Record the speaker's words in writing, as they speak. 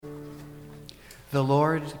The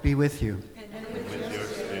Lord be with you. And with your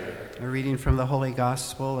spirit. A reading from the Holy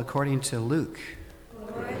Gospel according to Luke.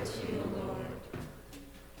 Glory to you, Lord.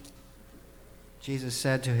 Jesus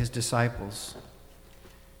said to his disciples,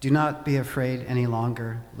 "Do not be afraid any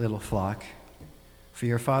longer, little flock, for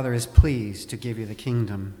your Father is pleased to give you the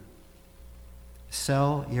kingdom.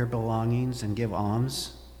 Sell your belongings and give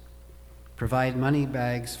alms. Provide money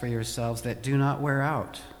bags for yourselves that do not wear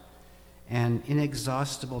out, and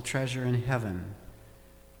inexhaustible treasure in heaven,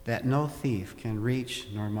 that no thief can reach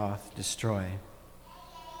nor moth destroy.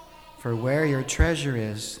 For where your treasure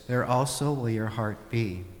is, there also will your heart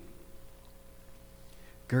be.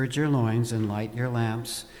 Gird your loins and light your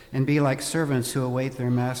lamps, and be like servants who await their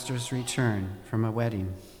master's return from a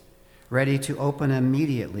wedding, ready to open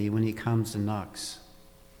immediately when he comes and knocks.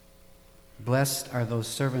 Blessed are those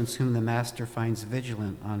servants whom the master finds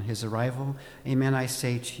vigilant on his arrival. Amen, I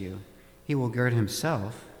say to you, he will gird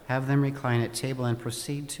himself, have them recline at table, and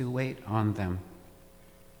proceed to wait on them.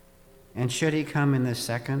 And should he come in the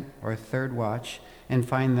second or third watch and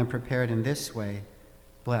find them prepared in this way,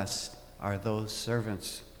 blessed are those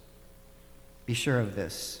servants. Be sure of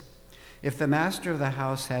this. If the master of the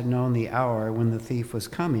house had known the hour when the thief was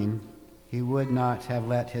coming, he would not have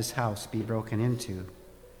let his house be broken into.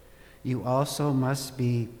 You also must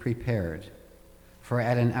be prepared, for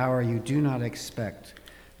at an hour you do not expect,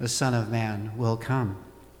 the Son of Man will come."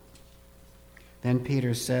 Then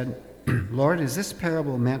Peter said, "Lord, is this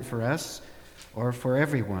parable meant for us or for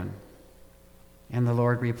everyone?" And the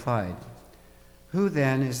Lord replied, "Who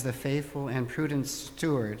then is the faithful and prudent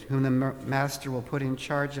steward whom the master will put in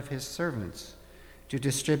charge of his servants to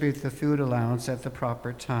distribute the food allowance at the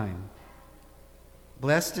proper time?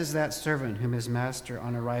 Blessed is that servant whom his master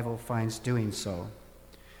on arrival finds doing so.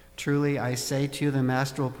 Truly, I say to you, the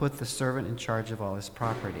master will put the servant in charge of all his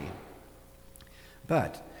property.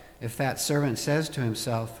 But if that servant says to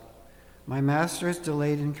himself, 'My master is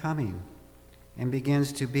delayed in coming,' and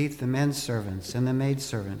begins to beat the men servants and the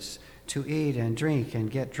maidservants, to eat and drink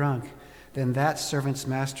and get drunk, then that servant's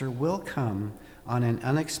master will come on an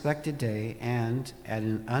unexpected day and at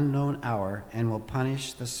an unknown hour, and will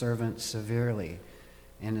punish the servant severely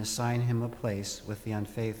and assign him a place with the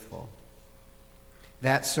unfaithful.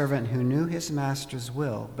 That servant who knew his master's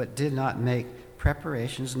will but did not make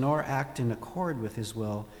preparations nor act in accord with his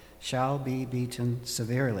will shall be beaten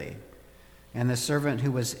severely. And the servant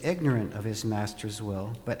who was ignorant of his master's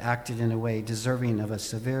will but acted in a way deserving of a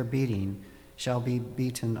severe beating shall be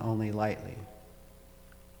beaten only lightly.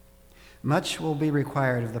 Much will be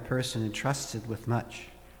required of the person entrusted with much,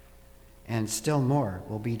 and still more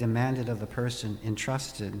will be demanded of the person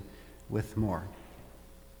entrusted with more."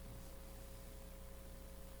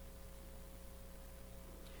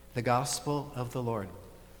 The Gospel of the Lord.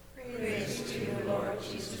 Praise to you, Lord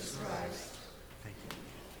Jesus Christ. Thank you.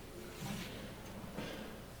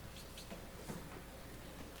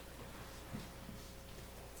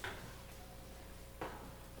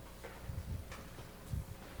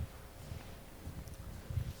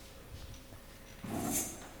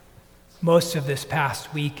 Most of this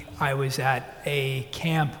past week, I was at a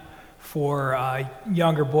camp for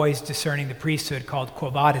younger boys discerning the priesthood called Quo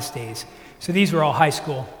Vadis Days. So these were all high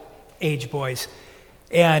school age boys.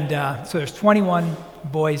 And so there's 21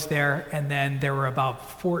 boys there, and then there were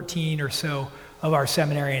about 14 or so of our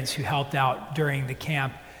seminarians who helped out during the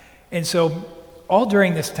camp. And so all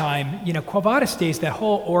during this time, Quo Vadis Days, that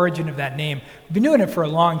whole origin of that name, we've been doing it for a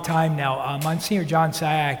long time now. Monsignor John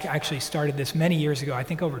Sayak actually started this many years ago, I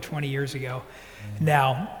think over 20 years ago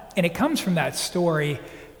now. And it comes from that story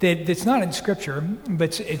that's not in Scripture,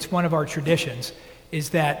 but it's one of our traditions, is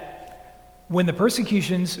that when the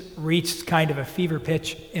persecutions reached kind of a fever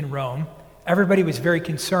pitch in Rome, everybody was very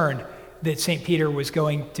concerned that St. Peter was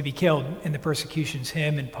going to be killed in the persecutions,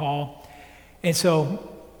 him and Paul. And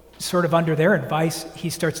so, sort of under their advice, he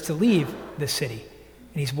starts to leave the city.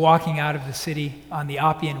 And he's walking out of the city on the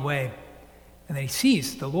Appian Way. And then he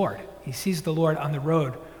sees the Lord. He sees the Lord on the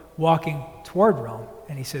road walking toward Rome.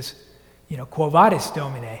 And he says, Quo Vadis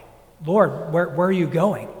Domine? Lord, where are you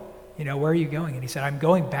going? Where are you going? And he said, I'm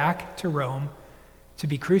going back to Rome to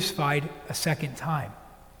be crucified a second time.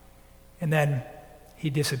 And then he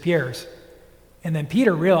disappears. And then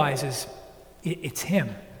Peter realizes it's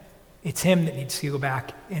him. It's him that needs to go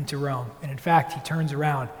back into Rome. And in fact, he turns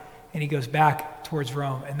around and he goes back towards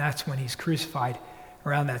Rome. And that's when he's crucified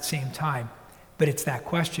around that same time. But it's that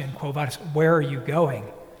question, Quo Vadis, where are you going?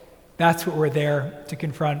 That's what we're there to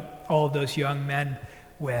confront all of those young men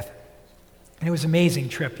with. And it was an amazing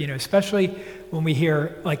trip, especially when we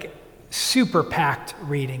hear super packed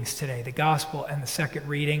readings today, the gospel and the second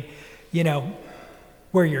reading,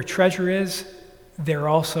 where your treasure is, there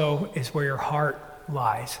also is where your heart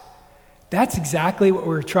lies. That's exactly what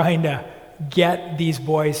we're trying to get these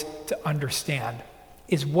boys to understand,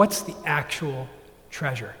 is what's the actual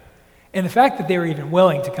treasure. And the fact that they were even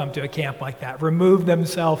willing to come to a camp like that, remove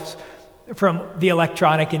themselves from the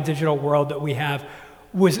electronic and digital world that we have,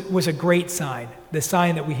 was a great sign. The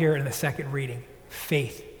sign that we hear in the second reading,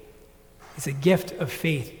 faith. It's a gift of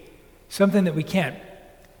faith, something that we can't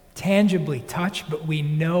tangibly touch, but we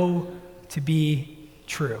know to be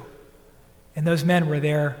true. And those men were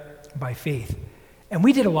there by faith. And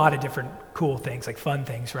we did a lot of different cool things, like fun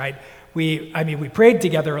things, right? We prayed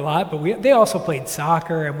together a lot, but they also played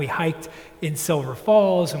soccer, and we hiked in Silver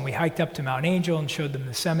Falls, and we hiked up to Mount Angel and showed them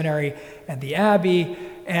the seminary and the Abbey,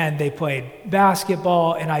 and they played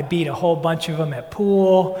basketball, and I beat a whole bunch of them at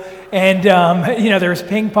pool, and there was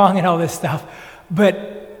ping pong and all this stuff.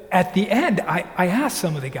 But at the end, I asked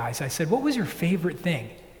some of the guys, I said, what was your favorite thing?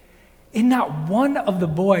 And not one of the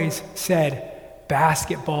boys said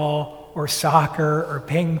basketball or soccer or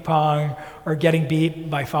ping pong or getting beat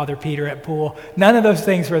by Father Peter at pool. None of those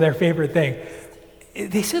things were their favorite thing.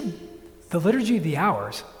 They said the Liturgy of the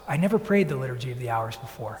Hours. I never prayed the Liturgy of the Hours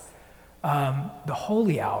before. The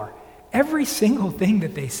Holy Hour. Every single thing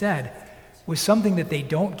that they said was something that they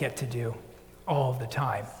don't get to do all of the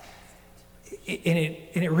time. And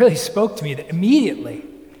it really spoke to me that immediately,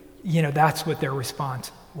 that's what their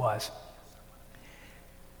response was.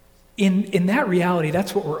 In that reality,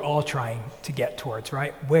 that's what we're all trying to get towards,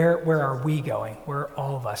 right? Where are we going? Where are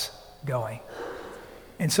all of us going?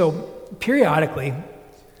 And so periodically,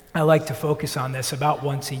 I like to focus on this about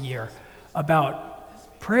once a year,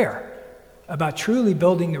 about prayer, about truly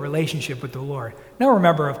building the relationship with the Lord. Now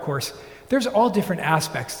remember, of course, there's all different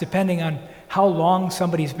aspects depending on how long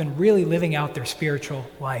somebody's been really living out their spiritual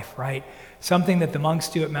life, right? Something that the monks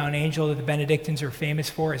do at Mount Angel that the Benedictines are famous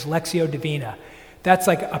for is Lectio Divina. That's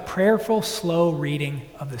like a prayerful, slow reading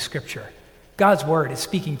of the Scripture. God's Word is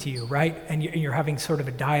speaking to you, right? And you're having sort of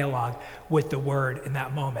a dialogue with the Word in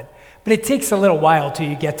that moment. But it takes a little while till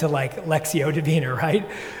you get to like Lectio Divina, right?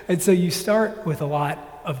 And so you start with a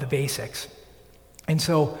lot of the basics. And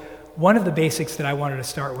so one of the basics that I wanted to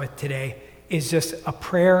start with today is just a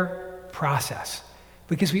prayer process.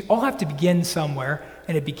 Because we all have to begin somewhere,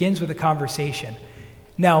 and it begins with a conversation.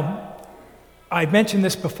 Now, I mentioned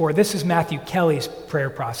this before. This is Matthew Kelly's prayer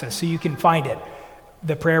process, so you can find it.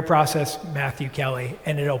 The prayer process, Matthew Kelly,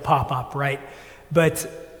 and it'll pop up, right? But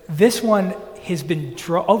this one has been,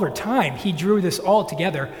 over time, he drew this all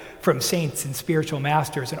together from saints and spiritual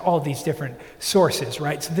masters and all these different sources,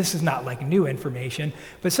 right? So this is not like new information,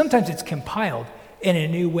 but sometimes it's compiled in a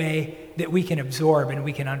new way that we can absorb and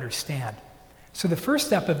we can understand. So the first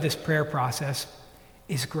step of this prayer process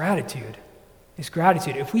is gratitude.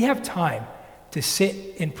 If we have time to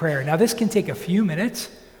sit in prayer. Now, this can take a few minutes,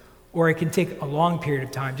 or it can take a long period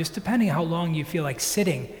of time, just depending on how long you feel like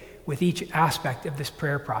sitting with each aspect of this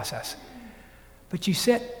prayer process. But you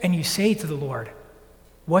sit and you say to the Lord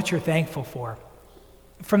what you're thankful for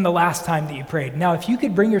from the last time that you prayed. Now, if you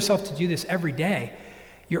could bring yourself to do this every day,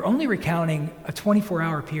 you're only recounting a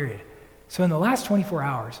 24-hour period. So in the last 24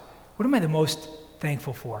 hours, what am I the most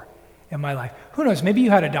thankful for in my life? Who knows, maybe you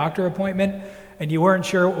had a doctor appointment and you weren't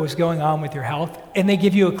sure what was going on with your health, and they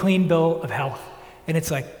give you a clean bill of health. And it's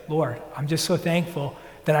like, Lord, I'm just so thankful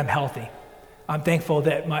that I'm healthy. I'm thankful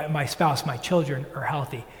that my spouse, my children are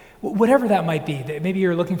healthy. Whatever that might be, that maybe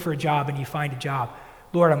you're looking for a job and you find a job.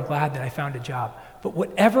 Lord, I'm glad that I found a job. But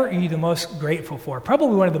whatever are you the most grateful for,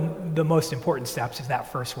 probably one of the most important steps is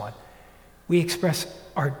that first one. We express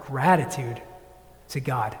our gratitude to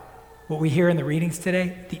God. What we hear in the readings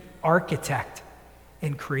today, the architect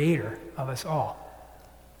and creator of us all.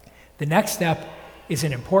 The next step is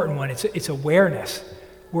an important one. It's awareness.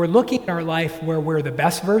 We're looking at our life where we're the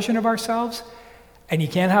best version of ourselves, and you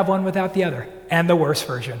can't have one without the other, and the worst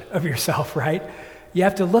version of yourself, right? You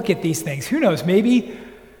have to look at these things. Who knows, maybe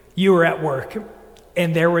you were at work,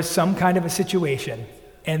 and there was some kind of a situation,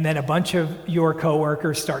 and then a bunch of your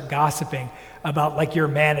coworkers start gossiping about like your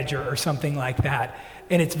manager or something like that.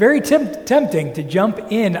 And it's very tempting to jump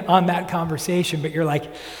in on that conversation, but you're like,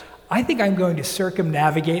 I think I'm going to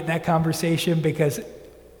circumnavigate that conversation because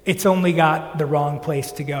it's only got the wrong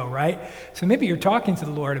place to go, right? So maybe you're talking to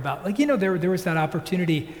the Lord about, like, there was that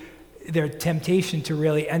opportunity, their temptation to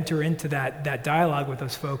really enter into that dialogue with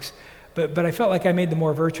those folks. But I felt like I made the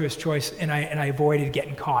more virtuous choice, and I avoided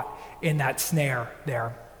getting caught in that snare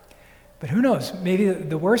there. But who knows? Maybe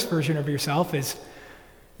the worst version of yourself is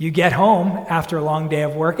you get home after a long day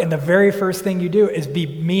of work, and the very first thing you do is be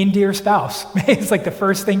mean to your spouse. It's like the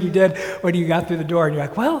first thing you did when you got through the door, and you're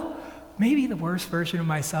like, well, maybe the worst version of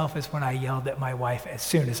myself is when I yelled at my wife as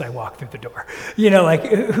soon as I walked through the door. Like,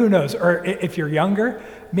 who knows? Or if you're younger,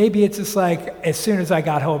 maybe it's just like, as soon as I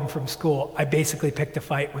got home from school, I basically picked a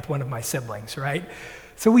fight with one of my siblings, right?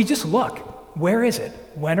 So we just look. Where is it?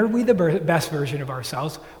 When are we the best version of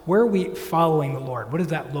ourselves? Where are we following the Lord? What does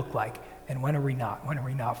that look like? And when are we not? When are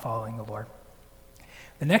we not following the Lord?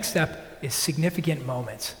 The next step is significant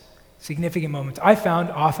moments. Significant moments. I found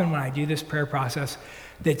often when I do this prayer process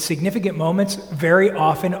that significant moments very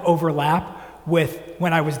often overlap with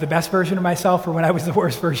when I was the best version of myself or when I was the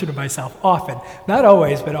worst version of myself. Often. Not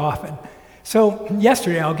always, but often. So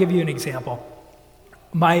yesterday, I'll give you an example.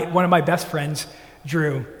 One of my best friends,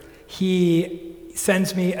 Drew, he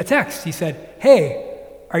sends me a text. He said, "Hey,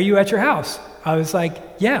 are you at your house?" I was like,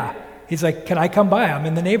 "Yeah." He's like, "Can I come by? I'm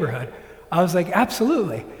in the neighborhood." I was like,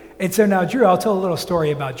 "Absolutely." And so now Drew, I'll tell a little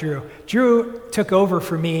story about Drew. Drew took over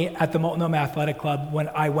for me at the Multnomah Athletic Club when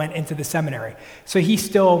I went into the seminary. So he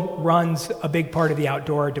still runs a big part of the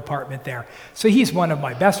outdoor department there. So he's one of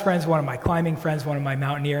my best friends, one of my climbing friends, one of my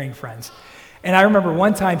mountaineering friends. And I remember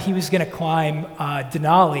one time he was going to climb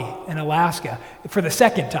Denali in Alaska for the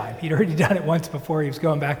second time. He'd already done it once before. He was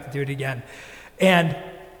going back to do it again. And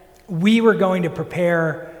we were going to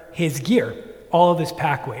prepare his gear, all of his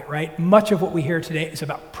pack weight, right? Much of what we hear today is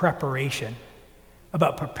about preparation,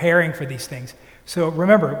 about preparing for these things. So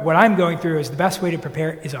remember, what I'm going through is the best way to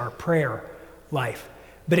prepare is our prayer life.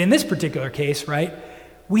 But in this particular case, right,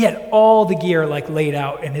 we had all the gear like laid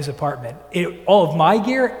out in his apartment, all of my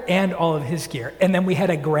gear and all of his gear. And then we had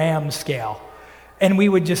a gram scale, and we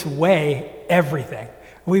would just weigh everything.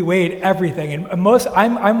 We weighed everything. And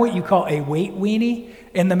I'm what you call a weight weenie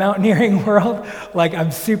in the mountaineering world. Like,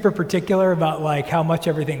 I'm super particular about like how much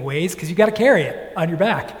everything weighs because you got to carry it on your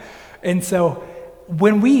back. And so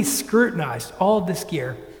when we scrutinized all of this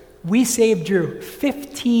gear, we saved Drew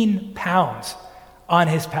 15 pounds on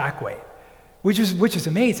his pack weight, which is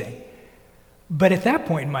amazing. But at that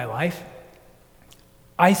point in my life,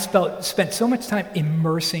 I spent so much time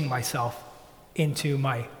immersing myself into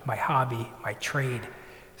my hobby, my trade,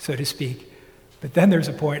 so to speak. But then there's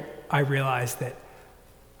a point I realized that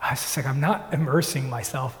I was just like, I'm not immersing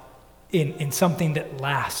myself in something that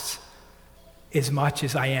lasts as much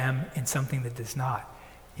as I am in something that does not.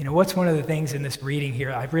 What's one of the things in this reading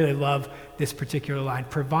here? I really love this particular line.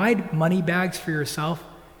 Provide money bags for yourself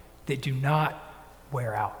that do not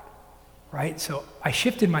wear out, right? So I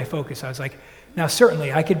shifted my focus. I was like, now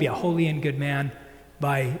certainly I could be a holy and good man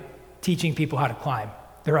by teaching people how to climb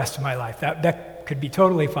the rest of my life. That could be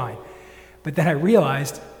totally fine. But then I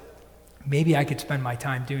realized maybe I could spend my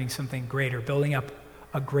time doing something greater, building up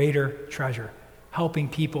a greater treasure, helping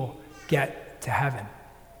people get to heaven.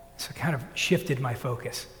 So it kind of shifted my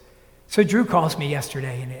focus. So Drew calls me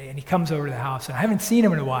yesterday, and he comes over to the house, and I haven't seen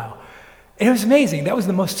him in a while. And it was amazing. That was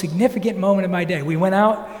the most significant moment of my day. We went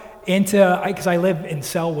out because I live in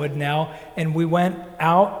Selwood now, and we went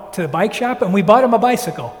out to the bike shop, and we bought him a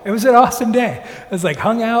bicycle. It was an awesome day. It was like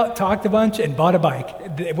hung out, talked a bunch, and bought a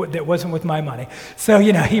bike that wasn't with my money. So,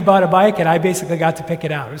 he bought a bike, and I basically got to pick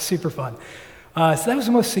it out. It was super fun. So that was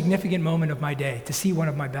the most significant moment of my day, to see one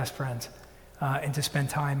of my best friends and to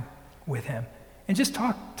spend time with him. And just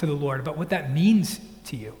talk to the Lord about what that means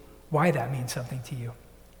to you, why that means something to you.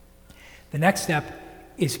 The next step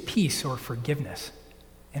is peace or forgiveness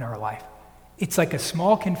in our life. It's like a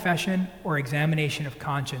small confession or examination of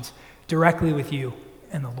conscience directly with you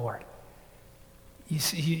and the Lord. You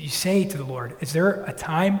say to the Lord, is there a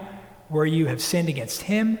time where you have sinned against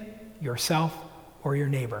him, yourself, or your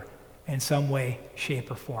neighbor in some way, shape,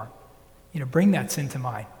 or form? Bring that sin to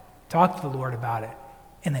mind. Talk to the Lord about it,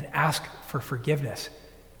 and then ask for forgiveness.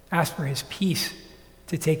 Ask for his peace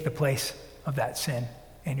to take the place of that sin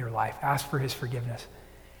in your life. Ask for his forgiveness.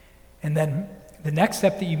 And then the next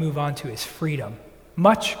step that you move on to is freedom,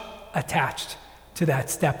 much attached to that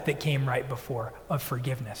step that came right before of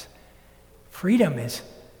forgiveness. Freedom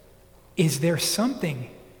is there something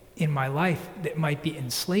in my life that might be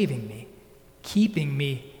enslaving me, keeping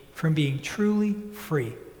me from being truly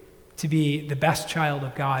free to be the best child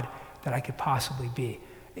of God that I could possibly be?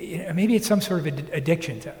 Maybe it's some sort of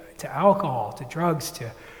addiction to alcohol, to drugs,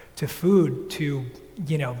 to food, to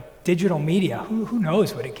digital media. Who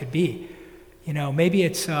knows what it could be? Maybe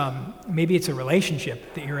it's a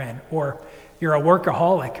relationship that you're in, or you're a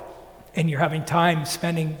workaholic and you're having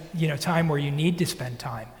spending time where you need to spend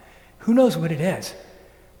time. Who knows what it is?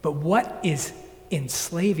 But what is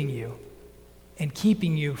enslaving you and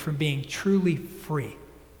keeping you from being truly free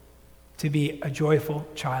to be a joyful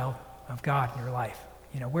child of God in your life?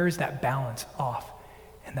 Where is that balance off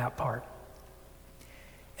in that part?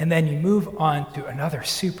 And then you move on to another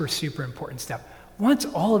super, super important step. Once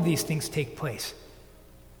all of these things take place,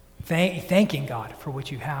 thanking God for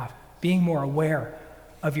what you have, being more aware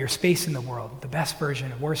of your space in the world, the best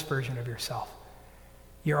version and worst version of yourself,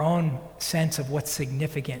 your own sense of what's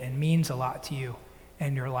significant and means a lot to you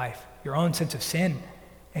and your life, your own sense of sin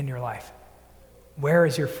in your life. Where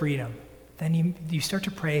is your freedom? Then you start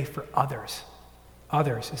to pray for others.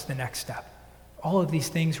 Others is the next step. All of these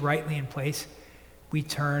things rightly in place, we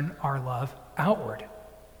turn our love outward.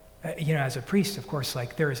 As a priest, of course,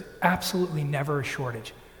 there is absolutely never a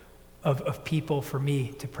shortage of people for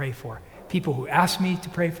me to pray for. People who ask me to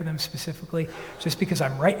pray for them specifically, just because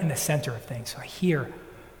I'm right in the center of things. So I hear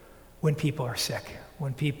when people are sick,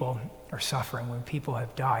 when people are suffering, when people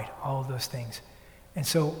have died, all of those things. And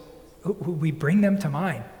so we bring them to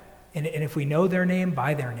mind. And if we know their name,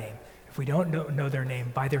 by their name. If we don't know their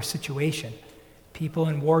name, by their situation. People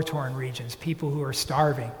in war-torn regions, people who are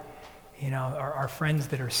starving, our friends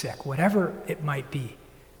that are sick, whatever it might be,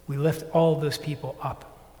 we lift all of those people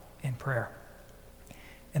up in prayer.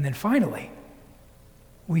 And then finally,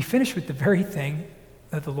 we finish with the very thing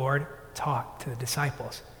that the Lord taught to the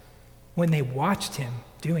disciples. When they watched him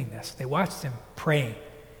doing this, they watched him praying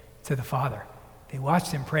to the Father. They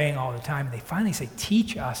watched him praying all the time, and they finally say,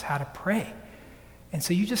 teach us how to pray. And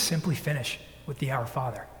so you just simply finish with the Our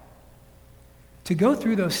Father. To go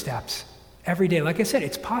through those steps every day, like I said,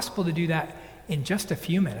 it's possible to do that in just a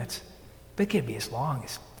few minutes, but it can be as long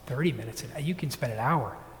as 30 minutes. You can spend an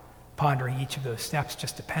hour pondering each of those steps,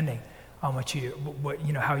 just depending on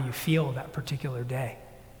how you feel that particular day.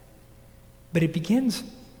 But it begins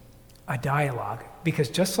a dialogue, because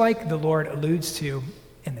just like the Lord alludes to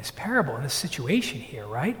in this parable, in this situation here,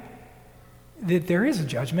 right? That there is a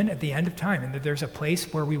judgment at the end of time, and that there's a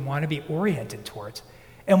place where we want to be oriented towards.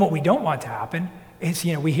 And what we don't want to happen is,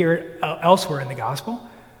 we hear it elsewhere in the gospel.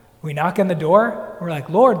 We knock on the door, we're like,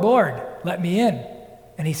 Lord, Lord, let me in.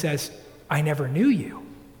 And he says, I never knew you.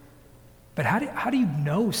 But how do you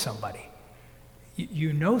know somebody?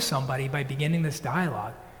 You know somebody by beginning this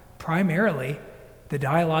dialogue. Primarily, the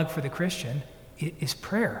dialogue for the Christian is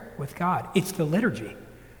prayer with God. It's the liturgy.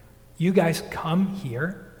 You guys come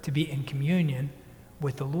here to be in communion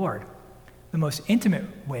with the Lord. The most intimate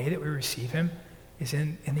way that we receive him is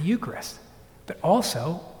in the Eucharist, but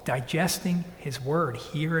also digesting his word,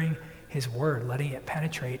 hearing his word, letting it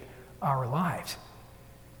penetrate our lives.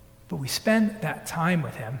 But we spend that time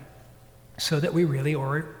with him so that we really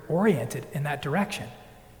are oriented in that direction.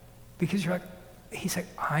 Because he's like,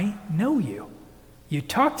 I know you. You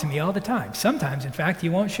talk to me all the time. Sometimes, in fact,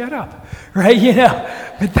 you won't shut up, right?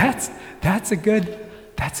 But that's a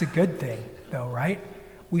good thing, though, right?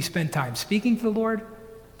 We spend time speaking to the Lord,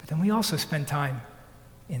 but then we also spend time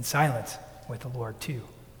in silence with the Lord too,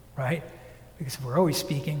 right? Because if we're always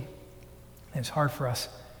speaking, then it's hard for us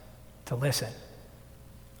to listen.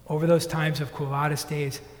 Over those times of Quo Vadis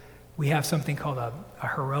days, we have something called a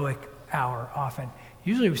heroic hour often.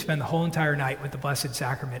 Usually we spend the whole entire night with the Blessed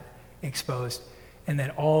Sacrament exposed, and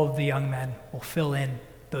then all of the young men will fill in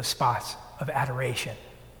those spots of adoration.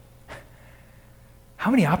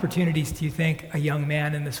 How many opportunities do you think a young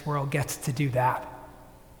man in this world gets to do that?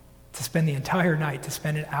 To spend the entire night, to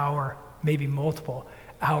spend an hour, maybe multiple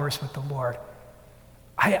hours with the Lord.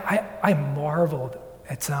 I marveled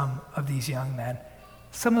at some of these young men,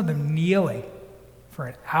 some of them kneeling for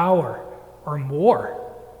an hour or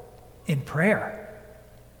more in prayer.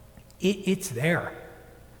 It's there.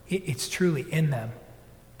 It's truly in them.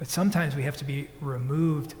 But sometimes we have to be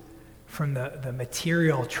removed from the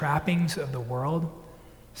material trappings of the world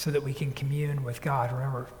so that we can commune with God.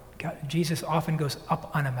 Remember, Jesus often goes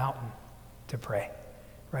up on a mountain to pray,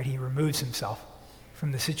 right? He removes himself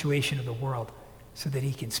from the situation of the world so that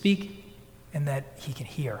he can speak and that he can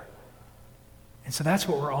hear. And so that's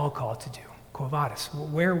what we're all called to do. Quo Vadis.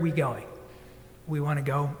 Where are we going? We want to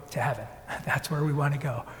go to heaven. That's where we want to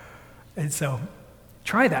go. And so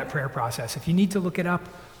try that prayer process. If you need to look it up,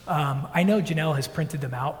 I know Janelle has printed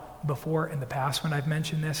them out before in the past when I've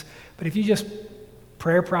mentioned this, but if you just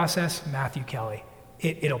prayer process, Matthew Kelly,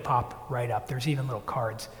 it'll pop right up. There's even little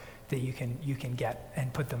cards that you can get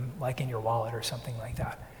and put them like in your wallet or something like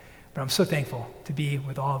that. But I'm so thankful to be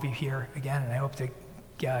with all of you here again, and I hope to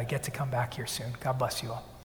get to come back here soon. God bless you all.